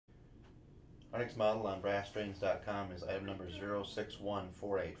Our next model on BrassTrains.com is item number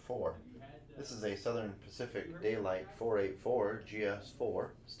 061484. This is a Southern Pacific Daylight 484 GS-4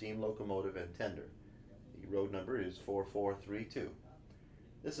 steam locomotive and tender. The road number is 4432.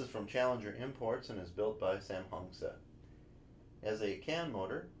 This is from Challenger Imports and is built by Sam Hongset. As a can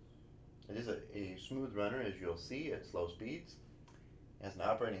motor, it is a smooth runner, as you'll see at slow speeds. It has an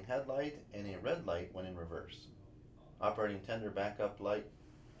operating headlight and a red light when in reverse. Operating tender backup light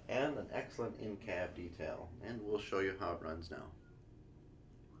and an excellent in-cab detail, and we'll show you how it runs now.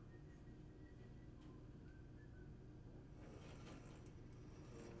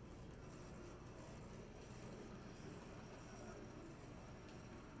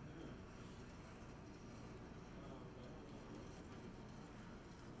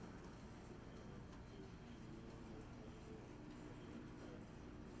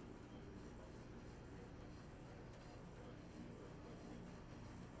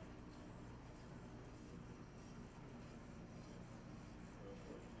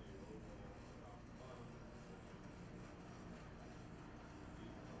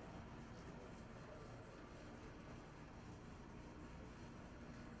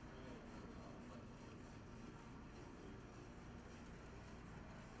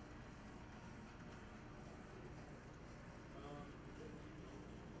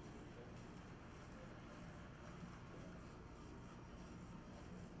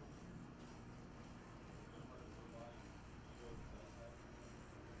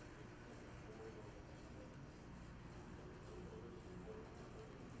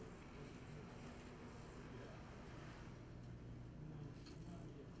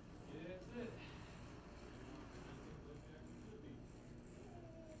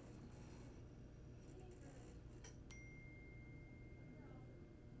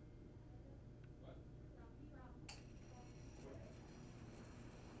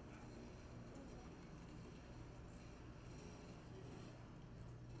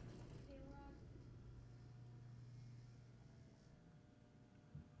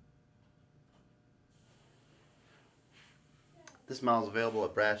 This model is available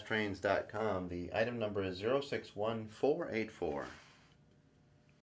at BrassTrains.com. The item number is 061484.